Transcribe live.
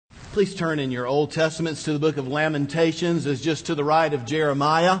Please turn in your Old Testaments to the book of Lamentations. It's just to the right of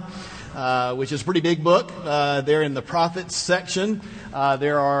Jeremiah, which is a pretty big book. There in the prophets section,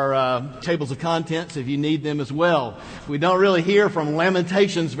 there are tables of contents if you need them as well. We don't really hear from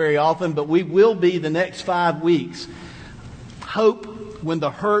Lamentations very often, but we will be the next 5 weeks. Hope when the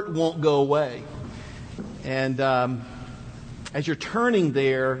hurt won't go away. And as you're turning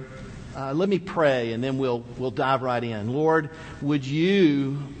there, let me pray, and then we'll dive right in. Lord, would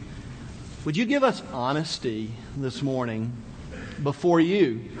you give us honesty this morning before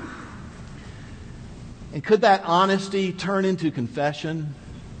you? And could that honesty turn into confession?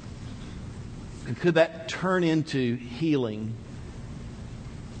 And could that turn into healing?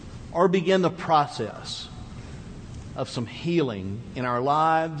 Or begin the process of some healing in our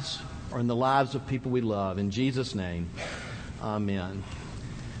lives or in the lives of people we love? In Jesus' name, amen.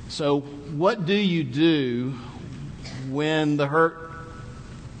 So, what do you do when the hurt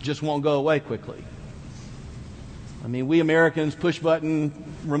just won't go away quickly? I mean, we Americans, push button,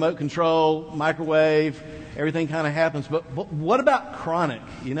 remote control, microwave, everything kind of happens. But what about chronic,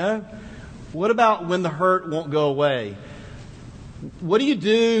 you know? What about when the hurt won't go away? What do you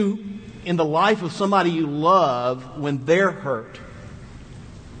do in the life of somebody you love when their hurt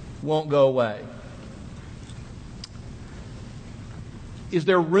won't go away? Is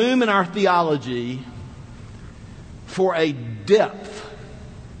there room in our theology for a depth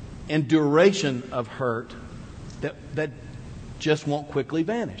and duration of hurt that just won't quickly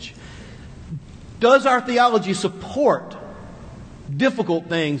vanish? Does our theology support difficult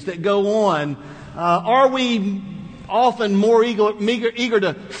things that go on? Are we often more eager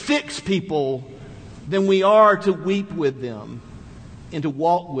to fix people than we are to weep with them and to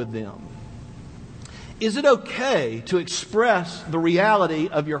walk with them? Is it okay to express the reality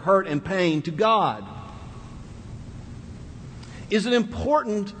of your hurt and pain to God? Is it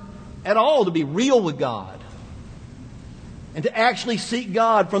important at all to be real with God and to actually seek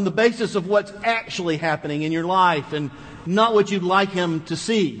God from the basis of what's actually happening in your life and not what you'd like Him to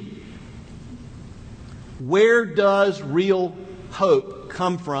see? Where does real hope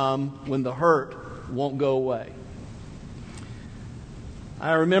come from when the hurt won't go away?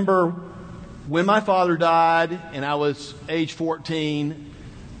 I remember when my father died and I was age 14,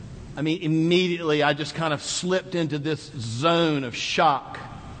 immediately I just kind of slipped into this zone of shock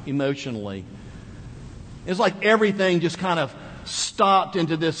emotionally. It's like everything just kind of stopped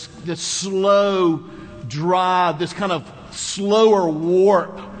into this slow drive, this kind of slower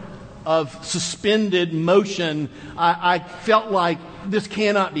warp of suspended motion. I felt like this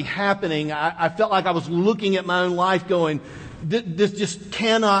cannot be happening. I felt like I was looking at my own life going, this just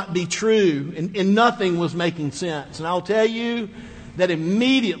cannot be true. And nothing was making sense. And I'll tell you that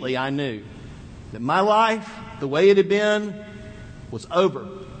immediately I knew that my life, the way it had been, was over.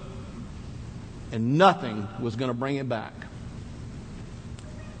 And nothing was going to bring it back.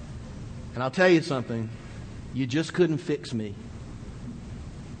 And I'll tell you something. You just couldn't fix me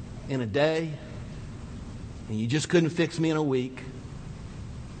in a day. And you just couldn't fix me in a week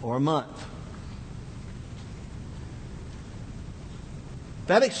or a month.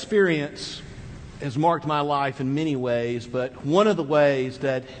 That experience has marked my life in many ways, but one of the ways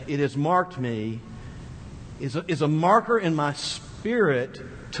that it has marked me is a marker in my spirit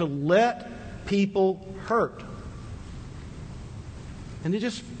to let people hurt and to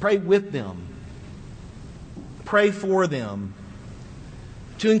just pray with them, pray for them,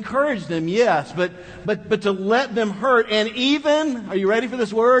 to encourage them, yes, but to let them hurt, and even, are you ready for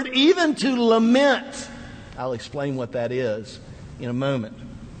this word? Even to lament. I'll explain what that is in a moment.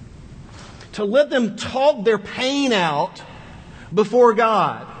 To let them talk their pain out before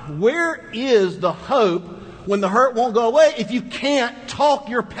God. Where is the hope when the hurt won't go away if you can't talk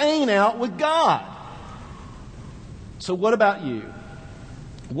your pain out with God? So what about you?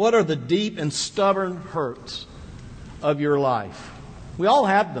 What are the deep and stubborn hurts of your life? We all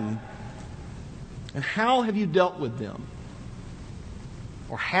have them. And how have you dealt with them?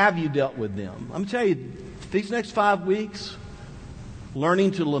 Or have you dealt with them? I'm going to tell you, these next 5 weeks,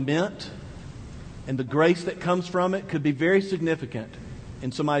 learning to lament and the grace that comes from it could be very significant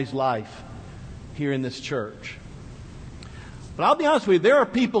in somebody's life here in this church. But I'll be honest with you, there are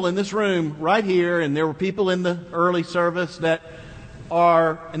people in this room right here, and there were people in the early service that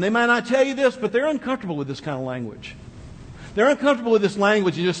are, and they might not tell you this, but they're uncomfortable with this kind of language. They're uncomfortable with this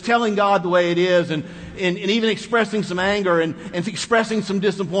language and just telling God the way it is and even expressing some anger and expressing some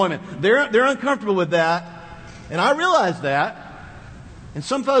disappointment. They're uncomfortable with that, and I realize that. And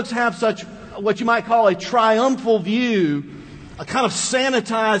some folks have such what you might call a triumphal view a kind of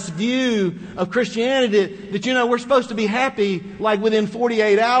sanitized view of Christianity that we're supposed to be happy like within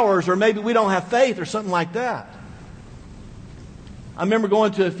 48 hours, or maybe we don't have faith or something like that. I remember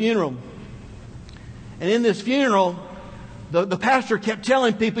going to a funeral, and in this funeral, the pastor kept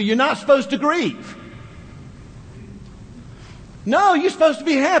telling people, you're not supposed to grieve. No, you're supposed to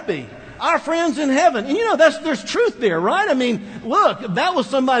be happy. Our friends in heaven. And there's truth there, right? I mean, look, that was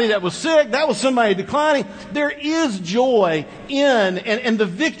somebody that was sick. That was somebody declining. There is joy in, and the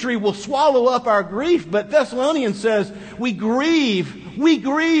victory will swallow up our grief. But Thessalonians says, we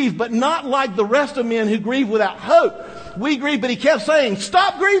grieve, but not like the rest of men who grieve without hope. We grieve, but he kept saying,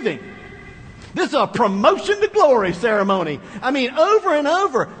 stop grieving. This is a promotion to glory ceremony. I mean, over and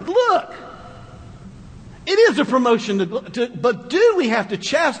over. Look. It is a promotion but do we have to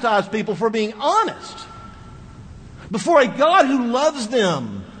chastise people for being honest before a God who loves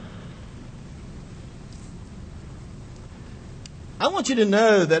them? I want you to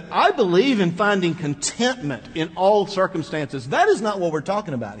know that I believe in finding contentment in all circumstances. That is not what we're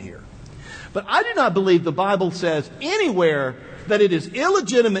talking about here. But I do not believe the Bible says anywhere that it is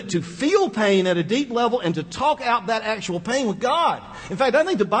illegitimate to feel pain at a deep level and to talk out that actual pain with God. In fact, I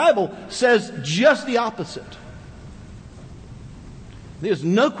think the Bible says just the opposite. There's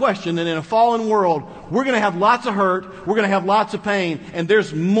no question that in a fallen world, we're going to have lots of hurt, we're going to have lots of pain, and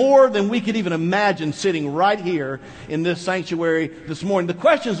there's more than we could even imagine sitting right here in this sanctuary this morning. The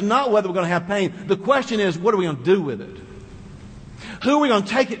question is not whether we're going to have pain. The question is, what are we going to do with it? Who are we going to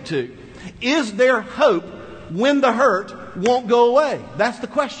take it to? Is there hope when the hurt won't go away? That's the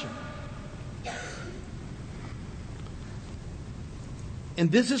question.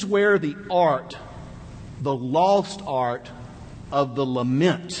 And this is where the lost art of the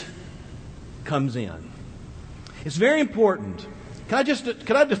lament comes in. It's very important. Can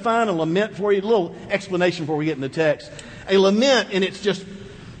I define a lament for you? A little explanation before we get in the text. A lament, in its just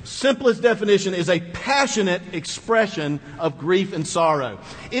simplest definition, is a passionate expression of grief and sorrow.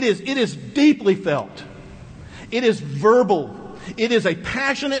 It is deeply felt. It is verbal. It is a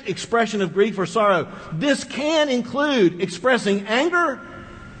passionate expression of grief or sorrow. This can include expressing anger.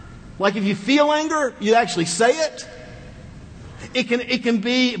 Like if you feel anger, you actually say it. It can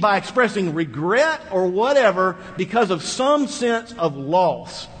be by expressing regret or whatever because of some sense of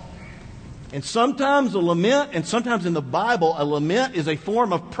loss. And sometimes a lament, and sometimes in the Bible, a lament is a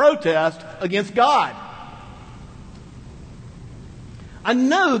form of protest against God. I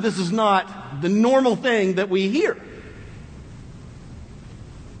know this is not the normal thing that we hear.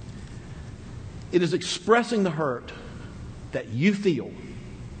 It is expressing the hurt that you feel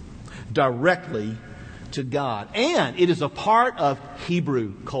directly to God. And it is a part of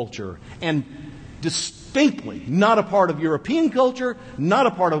Hebrew culture and distinctly not a part of European culture, not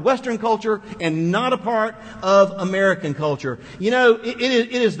a part of Western culture, and not a part of American culture.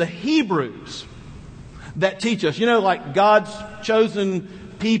 It is the Hebrews that teach us. Like God's chosen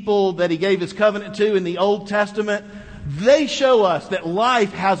people that He gave His covenant to in the Old Testament, they show us that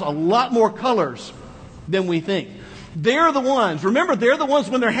life has a lot more colors than we think. They're the ones, remember, they're the ones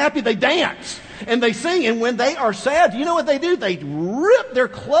when they're happy, they dance and they sing. And when they are sad, you know what they do? They rip their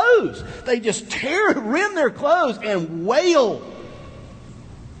clothes. They just rend their clothes and wail.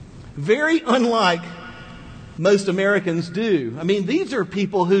 Very unlike most Americans do. I mean, these are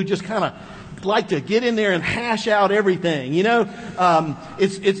people who just kind of like to get in there and hash out everything.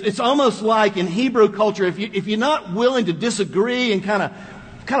 It's almost like in Hebrew culture, if you're not willing to disagree and kind of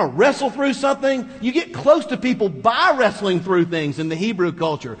wrestle through something, you get close to people by wrestling through things in the Hebrew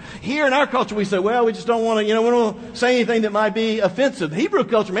culture. Here in our culture, we say, well, we just don't want to, we don't want to say anything that might be offensive. The Hebrew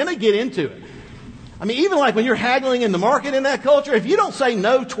culture, man, they get into it. I mean, even like when you're haggling in the market in that culture, if you don't say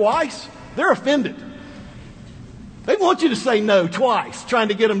no twice, they're offended. They want you to say no twice, trying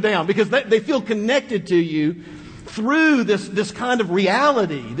to get them down, because they feel connected to you through this kind of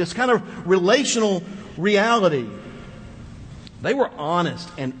reality, this kind of relational reality. They were honest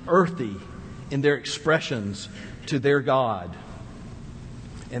and earthy in their expressions to their God.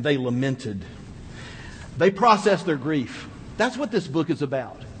 And they lamented. They processed their grief. That's what this book is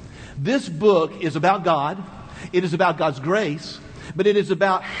about. This book is about God. It is about God's grace. But it is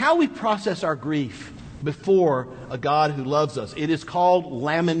about how we process our grief before a God who loves us. It is called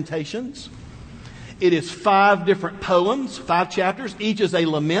Lamentations. It is 5 different poems, 5 chapters. Each is a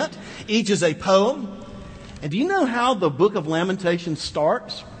lament. Each is a poem. And do you know how the book of Lamentations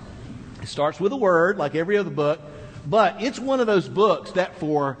starts? It starts with a word, like every other book. But it's one of those books that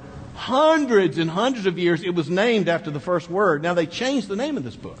for hundreds and hundreds of years, it was named after the first word. Now, they changed the name of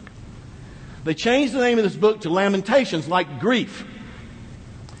this book. They changed the name of this book to Lamentations, like grief.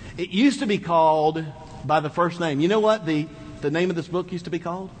 It used to be called by the first name. You know what? The the name of this book used to be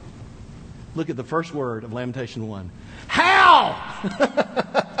called? Look at the first word of Lamentation 1. How?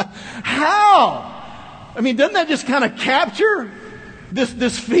 How? I mean, doesn't that just kind of capture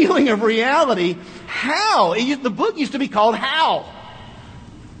this feeling of reality? How? The book used to be called How.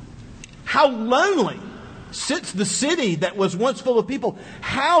 How lonely sits the city that was once full of people.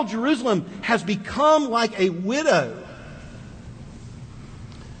 How Jerusalem has become like a widow.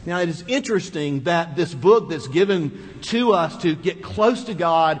 Now, it is interesting that this book that's given to us to get close to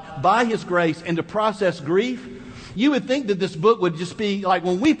God by His grace and to process grief, you would think that this book would just be like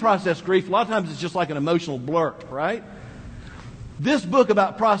when we process grief, a lot of times it's just like an emotional blurt, right? This book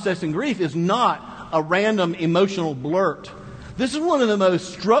about processing grief is not a random emotional blurt. This is one of the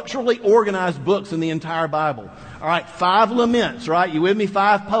most structurally organized books in the entire Bible. All right, 5 laments, right? You with me?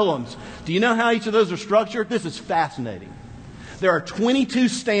 5 poems. Do you know how each of those are structured? This is fascinating. There are 22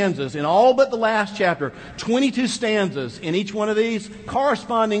 stanzas in all but the last chapter, 22 stanzas in each one of these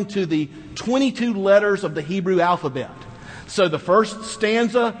corresponding to the 22 letters of the Hebrew alphabet. So the first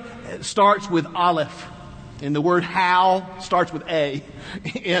stanza starts with Aleph, and the word how starts with A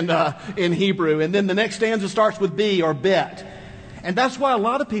in Hebrew. And then the next stanza starts with B or Bet. And that's why a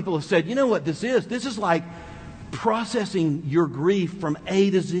lot of people have said, you know what this is? This is like processing your grief from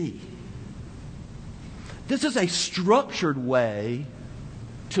A to Z. This is a structured way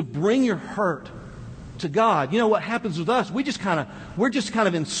to bring your hurt to God. You know what happens with us? We're just kind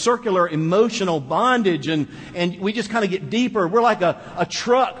of in circular emotional bondage, and we just kind of get deeper. We're like a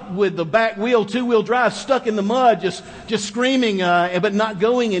truck with the back wheel, 2-wheel drive, stuck in the mud, just screaming, but not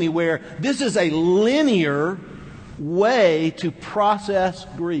going anywhere. This is a linear way to process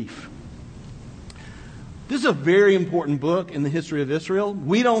grief. This is a very important book in the history of Israel.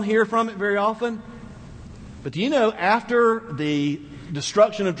 We don't hear from it very often. But do you know, after the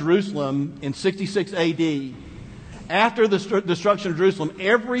destruction of Jerusalem in 66 AD, after the destruction of Jerusalem,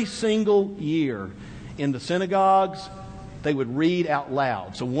 every single year in the synagogues, they would read out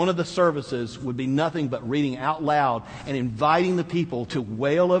loud. So one of the services would be nothing but reading out loud and inviting the people to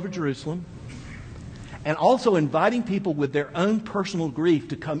wail over Jerusalem, and also inviting people with their own personal grief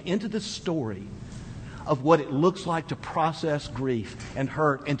to come into the story of what it looks like to process grief and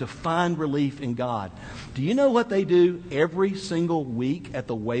hurt and to find relief in God. Do you know what they do every single week at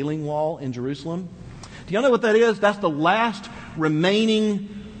the Wailing Wall in Jerusalem? Do you know what that is? That's the last remaining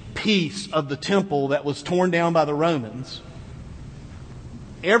piece of the temple that was torn down by the Romans.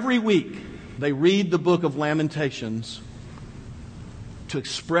 Every week they read the book of Lamentations to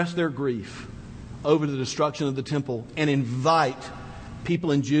express their grief over the destruction of the temple and invite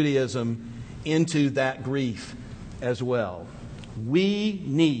people in Judaism into that grief as well. We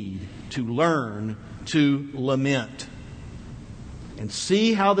need to learn to lament. And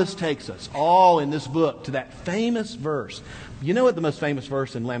see how this takes us, all in this book, to that famous verse. You know what the most famous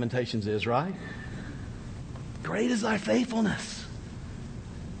verse in Lamentations is, right? Great is thy faithfulness.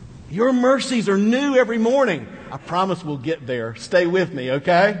 Your mercies are new every morning. I promise we'll get there. Stay with me,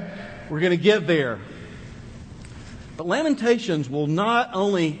 okay? We're going to get there. But Lamentations will not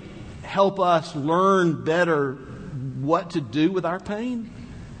only help us learn better what to do with our pain,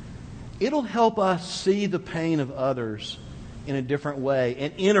 it'll help us see the pain of others in a different way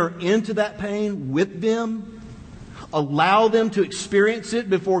and enter into that pain with them. Allow them to experience it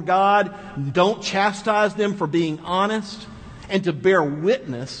before God. Don't chastise them for being honest, and to bear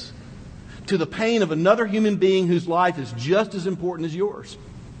witness to the pain of another human being whose life is just as important as yours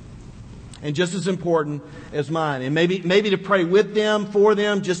and just as important as mine. And maybe to pray with them, for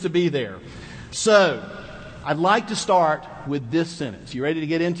them, just to be there. So, I'd like to start with this sentence. You ready to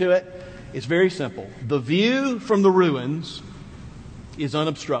get into it? It's very simple. The view from the ruins is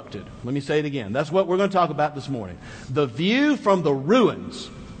unobstructed. Let me say it again. That's what we're going to talk about this morning. The view from the ruins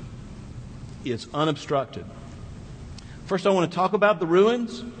is unobstructed. First, I want to talk about the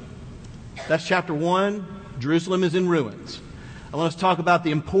ruins. That's chapter 1. Jerusalem is in ruins. I want us to talk about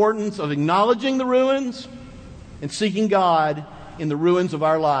the importance of acknowledging the ruins and seeking God in the ruins of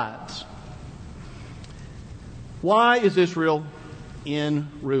our lives. Why is Israel in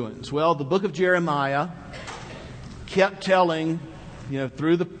ruins? Well, the book of Jeremiah kept telling,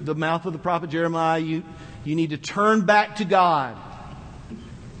 through the mouth of the prophet Jeremiah, you need to turn back to God.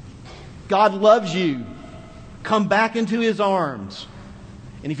 God loves you. Come back into His arms.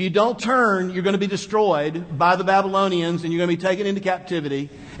 And if you don't turn, you're going to be destroyed by the Babylonians and you're going to be taken into captivity.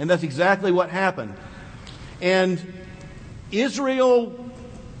 And that's exactly what happened. And Israel,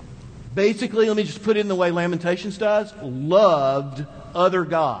 basically, let me just put it in the way Lamentations does, loved other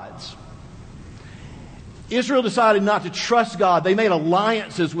gods. Israel decided not to trust God. They made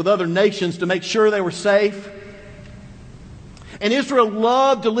alliances with other nations to make sure they were safe. And Israel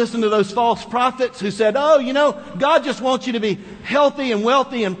loved to listen to those false prophets who said, oh, God just wants you to be healthy and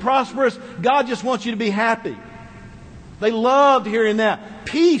wealthy and prosperous. God just wants you to be happy. They loved hearing that.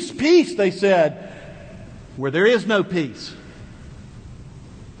 Peace, peace, they said, where there is no peace.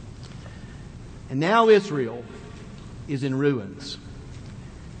 And now Israel is in ruins.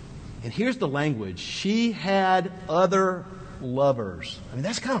 And here's the language. She had other lovers. I mean,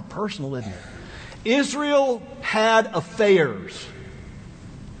 that's kind of personal, isn't it? Israel had affairs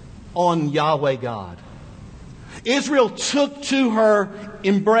on Yahweh God. Israel took to her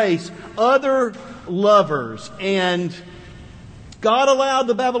embrace other lovers, and God allowed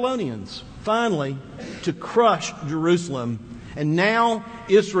the Babylonians finally to crush Jerusalem, and now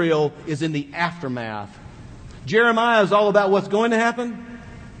Israel is in the aftermath. Jeremiah is all about what's going to happen.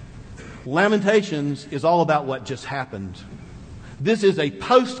 Lamentations is all about what just happened. This is a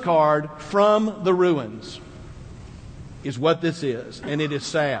postcard from the ruins, is what this is, and it is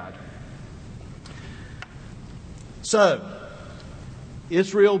sad. So,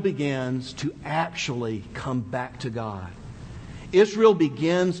 Israel begins to actually come back to God. Israel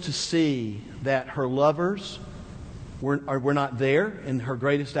begins to see that her lovers were not there in her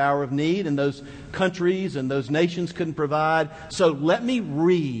greatest hour of need, and those countries and those nations couldn't provide. So let me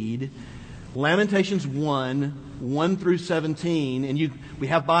read Lamentations 1 through 17. And we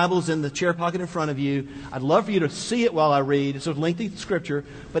have Bibles in the chair pocket in front of you. I'd love for you to see it while I read. It's a lengthy scripture.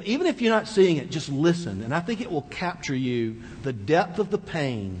 But even if you're not seeing it, just listen. And I think it will capture you the depth of the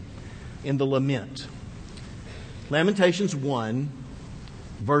pain in the lament. Lamentations 1,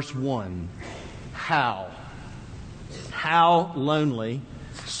 verse 1. How lonely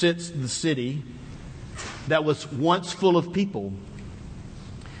sits the city that was once full of people.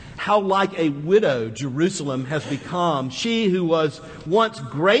 How like a widow Jerusalem has become. She who was once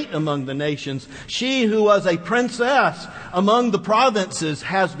great among the nations, she who was a princess among the provinces,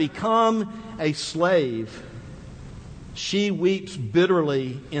 has become a slave. She weeps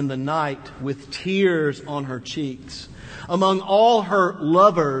bitterly in the night with tears on her cheeks. Among all her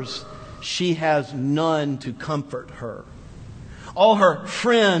lovers, she has none to comfort her. All her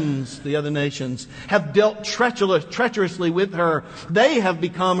friends, the other nations, have dealt treacherously with her. They have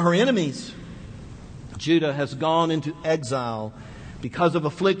become her enemies. Judah has gone into exile because of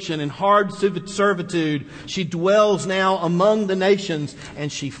affliction and hard servitude. She dwells now among the nations, and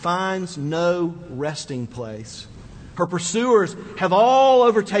she finds no resting place. Her pursuers have all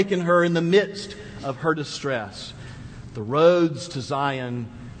overtaken her in the midst of her distress. The roads to Zion,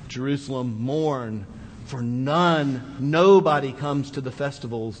 Jerusalem, mourn, for nobody comes to the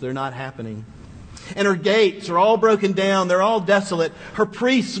festivals. They're not happening. And her gates are all broken down. They're all desolate. Her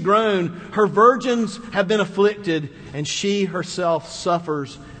priests groan. Her virgins have been afflicted, and she herself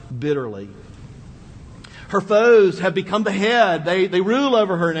suffers bitterly. Her foes have become the head. They rule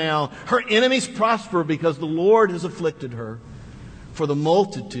over her now. Her enemies prosper because the Lord has afflicted her. For the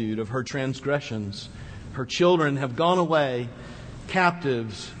multitude of her transgressions, her children have gone away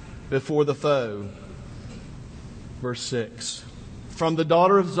captives before the foe. Verse 6. From the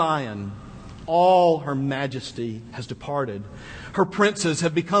daughter of Zion, all her majesty has departed. Her princes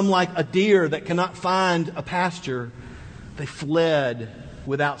have become like a deer that cannot find a pasture. They fled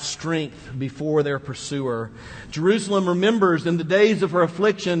without strength before their pursuer. Jerusalem remembers in the days of her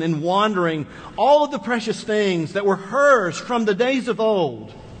affliction and wandering all of the precious things that were hers from the days of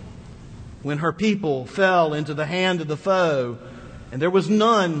old, when her people fell into the hand of the foe, and there was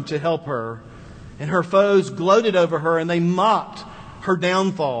none to help her. And her foes gloated over her, and they mocked her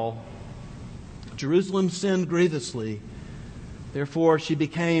downfall. Jerusalem sinned grievously. Therefore she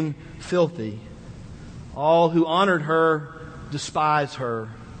became filthy. All who honored her despise her,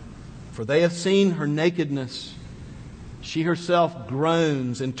 for they have seen her nakedness. She herself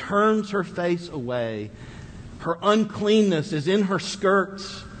groans and turns her face away. Her uncleanness is in her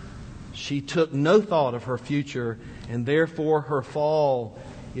skirts. She took no thought of her future, and therefore her fall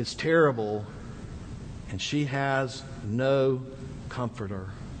is terrible. And she has no comforter.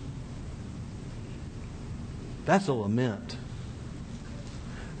 That's a lament.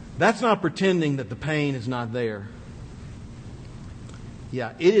 That's not pretending that the pain is not there.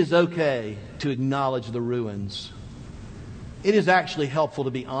 Yeah, it is okay to acknowledge the ruins. It is actually helpful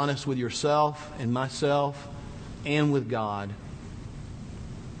to be honest with yourself and myself and with God.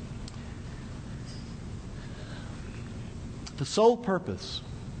 The sole purpose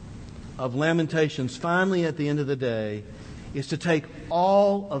of Lamentations, finally at the end of the day, is to take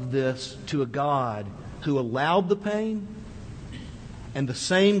all of this to a God who allowed the pain, and the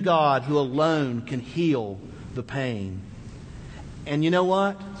same God who alone can heal the pain. And you know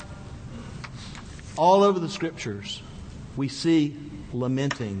what? All over the Scriptures, we see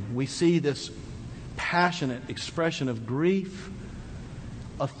lamenting. We see this passionate expression of grief.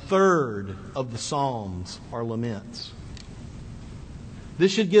 A third of the Psalms are laments.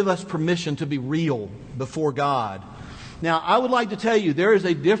 This should give us permission to be real before God. Now, I would like to tell you there is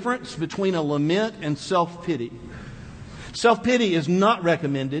a difference between a lament and self-pity. Self-pity is not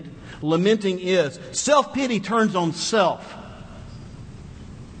recommended. Lamenting is. Self-pity turns on self.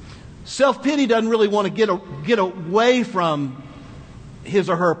 Self-pity doesn't really want to get away from his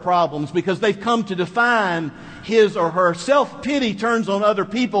or her problems because they've come to define his or her. Self-pity turns on other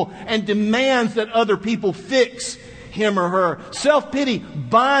people and demands that other people fix him or her. Self-pity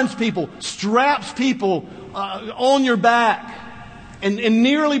binds people, straps people on your back and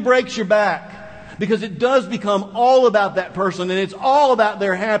nearly breaks your back because it does become all about that person and it's all about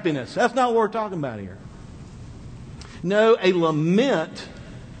their happiness. That's not what we're talking about here. No, a lament,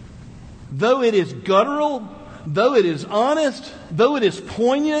 though it is guttural, though it is honest, though it is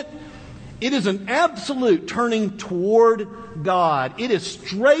poignant, it is an absolute turning toward God. It is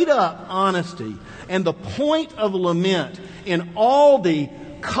straight up honesty. And the point of lament in all the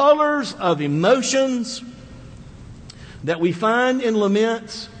colors of emotions that we find in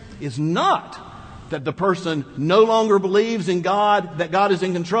laments is not that the person no longer believes in God, that God is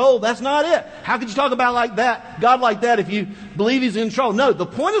in control. That's not it. How could you talk about God like that if you believe He's in control? No, the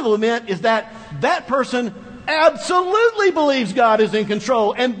point of the lament is that that person absolutely believes God is in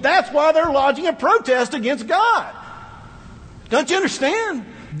control, and that's why they're lodging a protest against God. Don't you understand?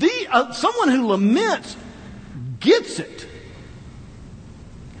 Someone who laments gets it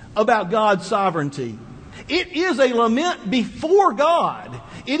about God's sovereignty. It is a lament before God.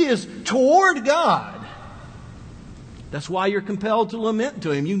 It is toward God. That's why you're compelled to lament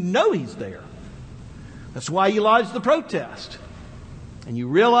to Him. You know He's there. That's why you lodge the protest. And you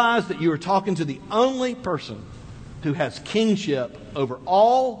realize that you are talking to the only person who has kingship over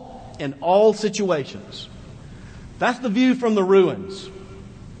all and all situations. That's the view from the ruins.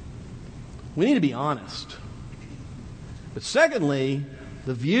 We need to be honest. But secondly,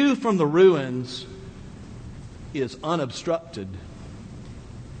 the view from the ruins is unobstructed.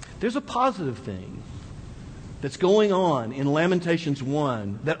 There's a positive thing that's going on in Lamentations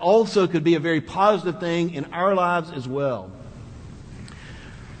 1 that also could be a very positive thing in our lives as well.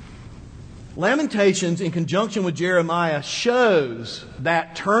 Lamentations, in conjunction with Jeremiah, shows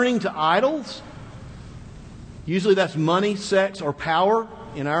that turning to idols, usually that's money, sex, or power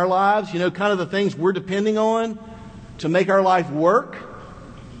in our lives, kind of the things we're depending on to make our life work,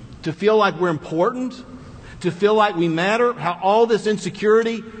 to feel like we're important, to feel like we matter, how all this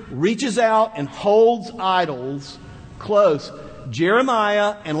insecurity reaches out and holds idols close.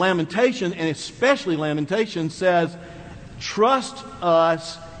 Jeremiah and Lamentation, and especially Lamentation, says, trust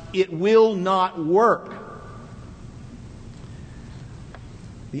us, it will not work.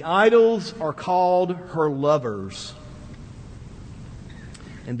 The idols are called her lovers.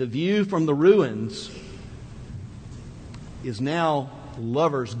 And the view from the ruins is now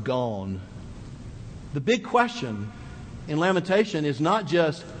lovers gone. The big question in Lamentation is not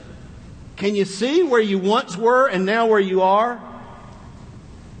just, can you see where you once were and now where you are?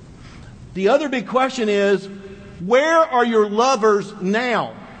 The other big question is, where are your lovers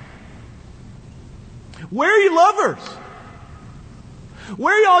now? Where are your lovers?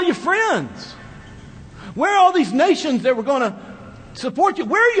 Where are all your friends? Where are all these nations that were going to support you?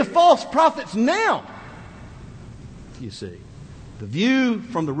 Where are your false prophets now? You see, the view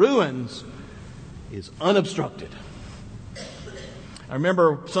from the ruins is unobstructed. I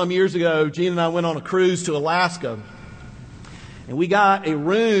remember some years ago, Gene and I went on a cruise to Alaska. And we got a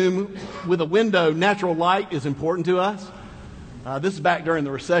room with a window. Natural light is important to us. This is back during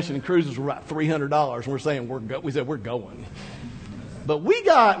the recession, and cruises were about $300. And we're saying we said we're going. But we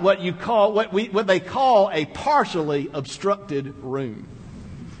got what they call a partially obstructed room.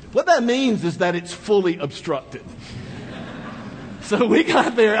 What that means is that it's fully obstructed. So we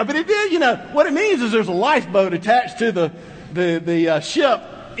got there, but it did. What it means is there's a lifeboat attached to the ship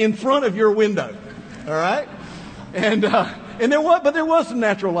in front of your window. All right, and there was some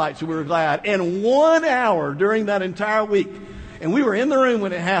natural light, so we were glad. And 1 hour during that entire week, and we were in the room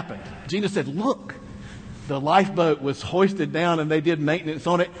when it happened. Gina said, "Look." The lifeboat was hoisted down and they did maintenance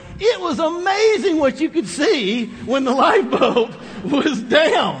on it. It was amazing what you could see when the lifeboat was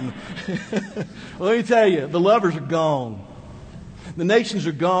down. Let me tell you, the lovers are gone. The nations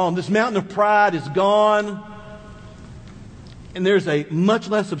are gone. This mountain of pride is gone. And there's a much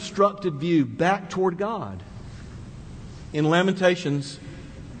less obstructed view back toward God. In Lamentations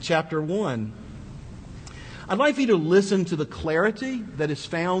chapter 1. I'd like for you to listen to the clarity that is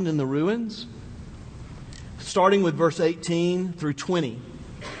found in the ruins. starting with verse 18 through 20.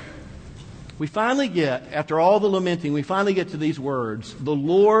 We finally get, after all the lamenting, we finally get to these words, the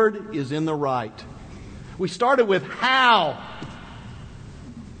Lord is in the right. We started with how,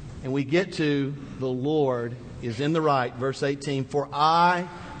 and we get to the Lord is in the right. Verse 18, for I,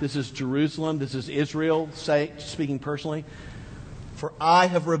 this is Jerusalem, this is Israel, speaking personally, for I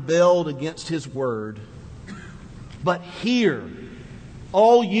have rebelled against His word. But hear,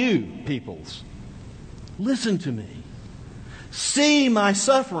 all you peoples, listen to me. See my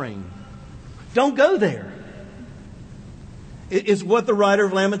suffering. Don't go there, is what the writer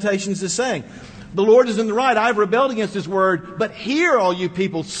of Lamentations is saying. The Lord is in the right. I've rebelled against His word. But hear, all you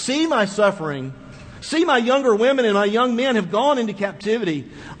people, see my suffering. See, my younger women and my young men have gone into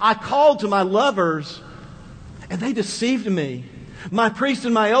captivity. I called to my lovers, and they deceived me. My priests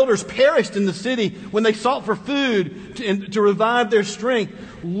and my elders perished in the city when they sought for food to revive their strength.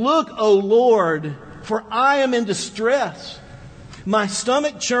 Look, O Lord, for I am in distress. My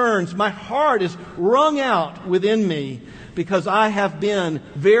stomach churns, my heart is wrung out within me, because I have been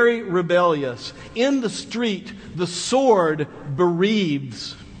very rebellious. In the street, the sword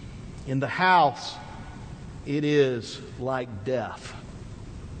bereaves. In the house, it is like death.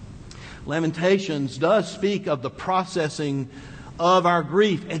 Lamentations does speak of the processing of our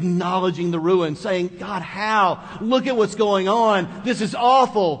grief, acknowledging the ruin, saying, God, how? Look at what's going on. This is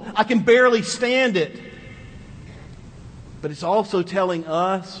awful. I can barely stand it. But it's also telling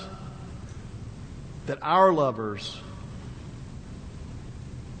us that our lovers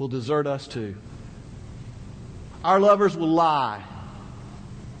will desert us too. Our lovers will lie.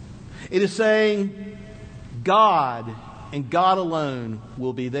 It is saying God and God alone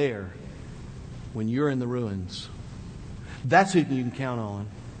will be there when you're in the ruins. That's who you can count on.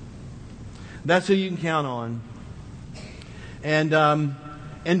 That's who you can count on. And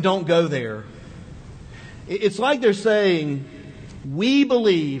don't go there. It's like they're saying, we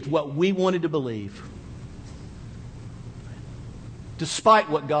believed what we wanted to believe, despite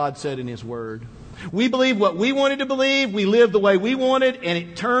what God said in His Word. We believed what we wanted to believe. We lived the way we wanted, and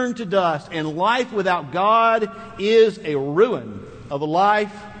it turned to dust. And life without God is a ruin of a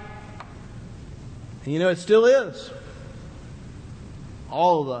life. And you know, it still is.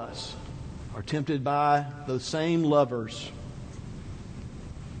 All of us are tempted by those same lovers.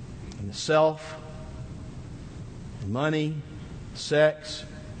 And the self, and money, sex,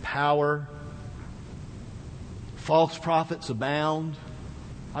 power. False prophets abound.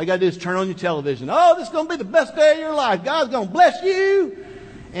 All you got to do is turn on your television. Oh, this is going to be the best day of your life. God's going to bless you.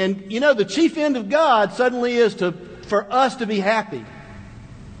 And you know, the chief end of God suddenly is for us to be happy.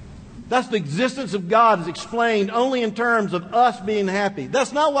 That's the existence of God is explained only in terms of us being happy.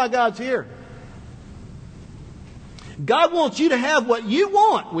 That's not why God's here. God wants you to have what you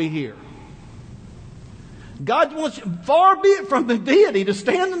want, we hear. God wants you, far be it from the deity, to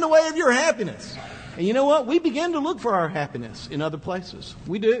stand in the way of your happiness. And you know what? We begin to look for our happiness in other places.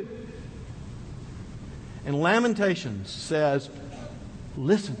 We do. And Lamentations says,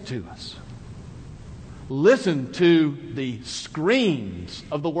 listen to us. Listen to the screams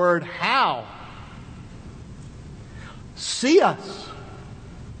of the word how. See us.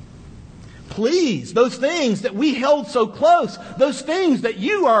 Please, those things that we held so close, those things that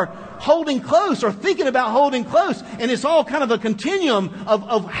you are holding close or thinking about holding close, and it's all kind of a continuum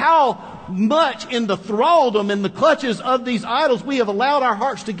of how much in the thraldom and the clutches of these idols we have allowed our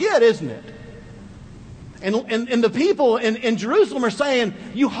hearts to get, isn't it? And the people in Jerusalem are saying,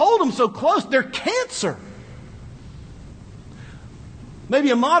 you hold them so close, they're cancer. Maybe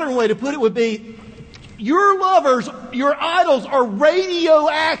a modern way to put it would be, your lovers, your idols are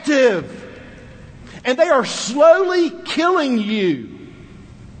radioactive. And they are slowly killing you.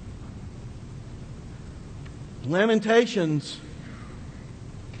 Lamentations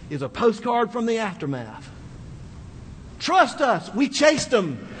is a postcard from the aftermath. Trust us. We chased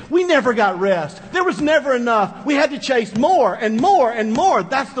them. We never got rest. There was never enough. We had to chase more and more and more.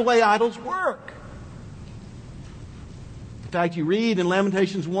 That's the way idols work. In fact, you read in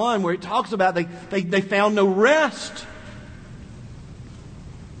Lamentations 1 where it talks about they found no rest.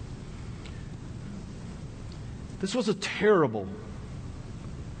 This was a terrible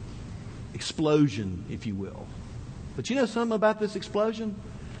explosion, if you will. But you know something about this explosion?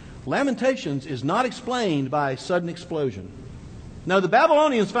 Lamentations is not explained by a sudden explosion. No, the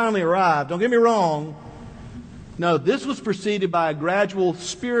Babylonians finally arrived. Don't get me wrong. No, this was preceded by a gradual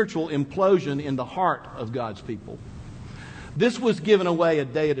spiritual implosion in the heart of God's people. This was given away a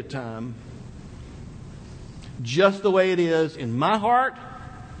day at a time. Just the way it is in my heart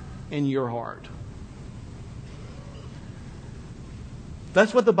and your heart.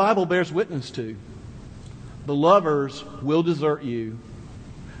 That's what the Bible bears witness to. The lovers will desert you.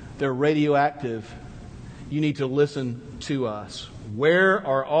 They're radioactive. You need to listen to us. Where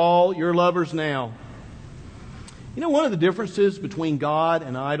are all your lovers now? You know, one of the differences between God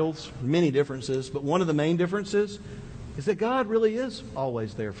and idols, many differences, but one of the main differences is that God really is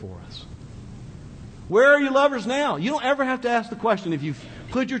always there for us. Where are your lovers now? You don't ever have to ask the question if you've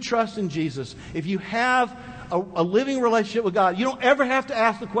put your trust in Jesus, if you have a living relationship with God, you don't ever have to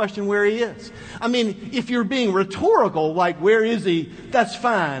ask the question where He is. I mean, if you're being rhetorical, like where is He, that's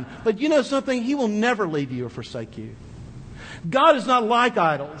fine. But you know something? He will never leave you or forsake you. God is not like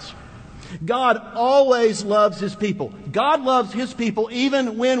idols. God always loves His people. God loves His people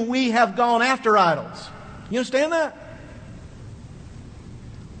even when we have gone after idols. You understand that?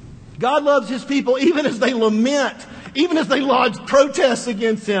 God loves His people even as they lament, even as they lodge protests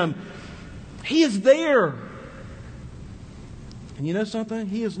against Him. He is there. And you know something?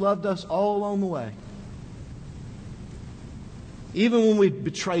 He has loved us all along the way. Even when we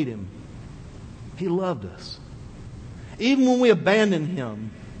betrayed Him, He loved us. Even when we abandoned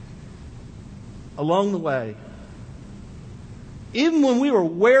Him along the way. Even when we were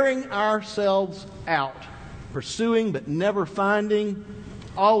wearing ourselves out, pursuing but never finding,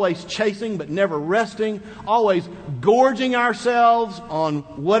 always chasing but never resting, always gorging ourselves on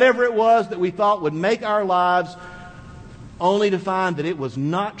whatever it was that we thought would make our lives, only to find that it was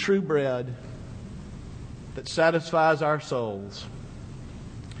not true bread that satisfies our souls.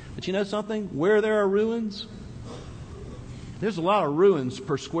 But you know something? Where there are ruins, there's a lot of ruins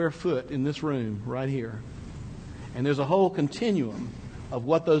per square foot in this room right here. And there's a whole continuum of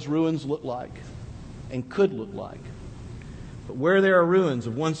what those ruins look like and could look like. But where there are ruins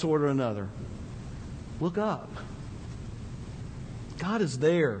of one sort or another, look up. God is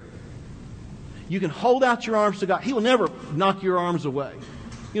there. You can hold out your arms to God. He will never knock your arms away.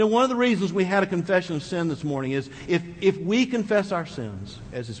 You know, one of the reasons we had a confession of sin this morning is if we confess our sins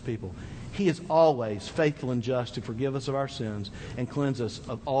as His people, He is always faithful and just to forgive us of our sins and cleanse us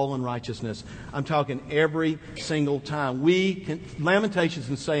of all unrighteousness. I'm talking every single time. Lamentations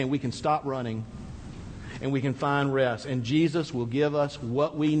is saying we can stop running and we can find rest. And Jesus will give us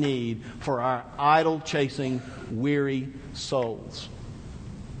what we need for our idol-chasing, weary souls.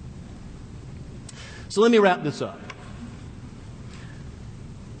 So let me wrap this up.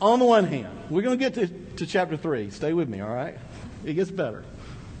 On the one hand, we're going to get to chapter 3. Stay with me, all right? It gets better.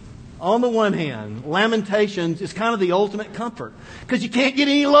 On the one hand, Lamentations is kind of the ultimate comfort because you can't get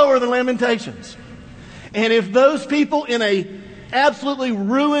any lower than Lamentations. And if those people in a absolutely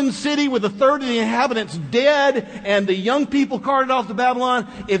ruined city with a third of the inhabitants dead and the young people carted off to Babylon,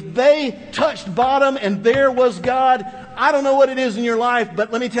 if they touched bottom and there was God, I don't know what it is in your life,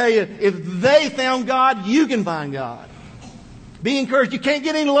 but let me tell you, if they found God, you can find God. Be encouraged. You can't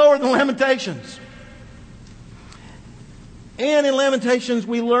get any lower than Lamentations. And in Lamentations,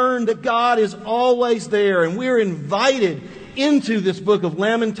 we learn that God is always there, and we're invited into this book of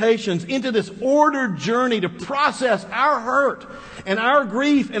Lamentations, into this ordered journey to process our hurt and our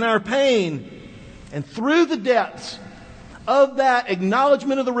grief and our pain. And through the depths of that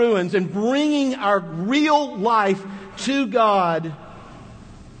acknowledgement of the ruins and bringing our real life to God,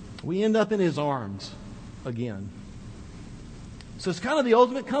 we end up in His arms again. So it's kind of the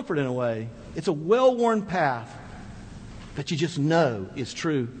ultimate comfort in a way. It's a well-worn path that you just know is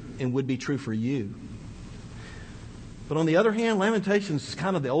true and would be true for you. But on the other hand, Lamentations is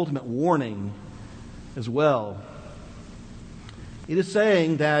kind of the ultimate warning as well. It is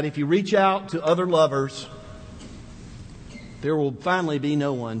saying that if you reach out to other lovers, there will finally be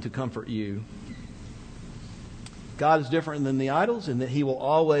no one to comfort you. God is different than the idols in that He will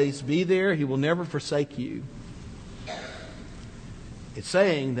always be there. He will never forsake you. It's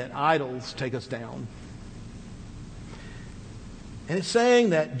saying that idols take us down. And it's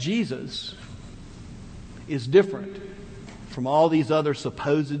saying that Jesus is different from all these other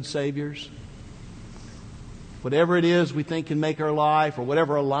supposed saviors. Whatever it is we think can make our life, or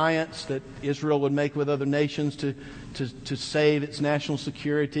whatever alliance that Israel would make with other nations to save its national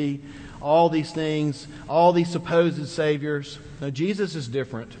security, all these things, all these supposed saviors. No, Jesus is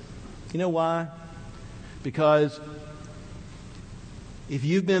different. You know why? Because if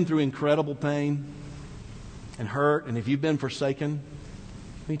you've been through incredible pain and hurt, and if you've been forsaken,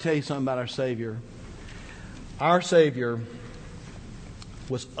 let me tell you something about our Savior. Our Savior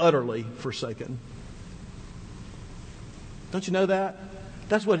was utterly forsaken. Don't you know that?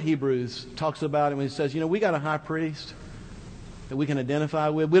 That's what Hebrews talks about when he says, we got a high priest that we can identify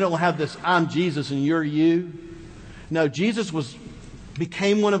with. We don't have this, I'm Jesus and you're you. No, Jesus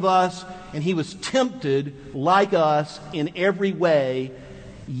became one of us, and He was tempted like us in every way,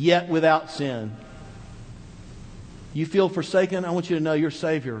 yet without sin. You feel forsaken? I want you to know your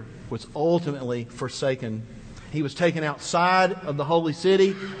Savior was ultimately forsaken. He was taken outside of the holy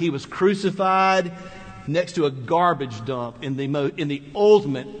city. He was crucified next to a garbage dump in the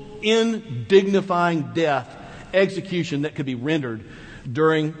ultimate indignifying death, execution that could be rendered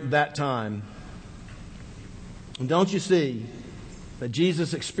during that time. And don't you see that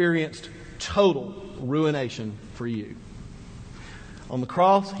Jesus experienced total ruination for you? On the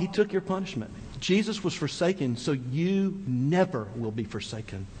cross, He took your punishment. Jesus was forsaken, so you never will be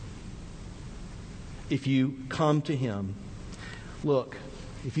forsaken if you come to Him. Look,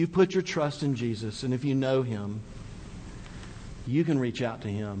 if you put your trust in Jesus and if you know Him, you can reach out to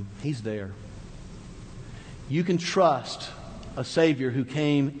Him. He's there. You can trust a Savior who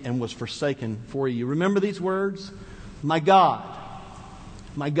came and was forsaken for you. Remember these words? My God,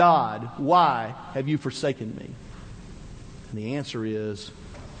 why have you forsaken me? And the answer is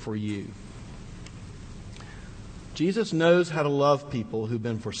for you. Jesus knows how to love people who've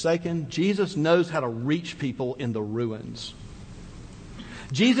been forsaken. Jesus knows how to reach people in the ruins.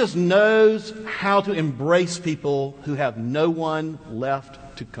 Jesus knows how to embrace people who have no one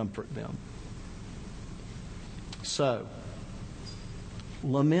left to comfort them. So,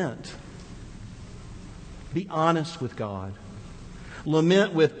 lament. Be honest with God.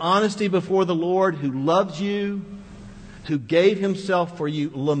 Lament with honesty before the Lord who loves you, who gave Himself for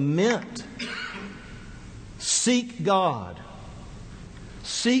you. Lament. Seek God.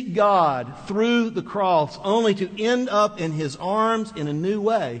 Seek God through the cross, only to end up in His arms in a new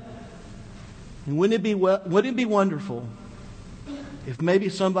way. And wouldn't it be wonderful if maybe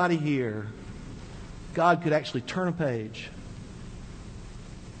somebody here, God could actually turn a page,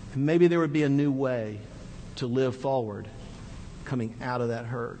 and maybe there would be a new way to live forward, coming out of that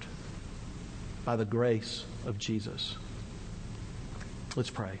hurt by the grace of Jesus.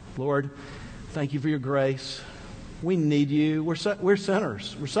 Let's pray. Lord, thank You for Your grace. We need You. We're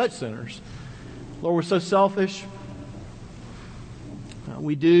sinners. We're such sinners. Lord, we're so selfish.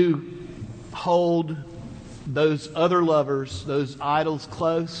 We do hold those other lovers, those idols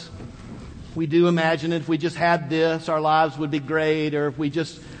close. We do imagine if we just had this, our lives would be great, or if we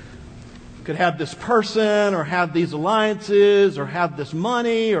just could have this person, or have these alliances, or have this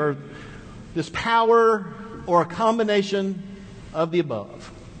money, or this power, or a combination of the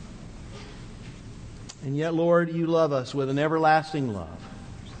above. And yet, Lord, You love us with an everlasting love.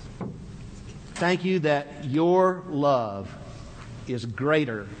 Thank You that Your love is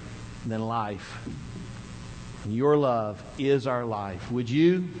greater than life. And Your love is our life. Would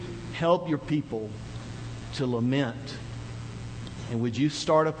You help Your people to lament? And would You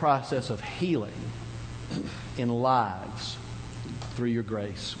start a process of healing in lives through Your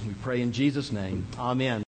grace? We pray in Jesus' name. Amen.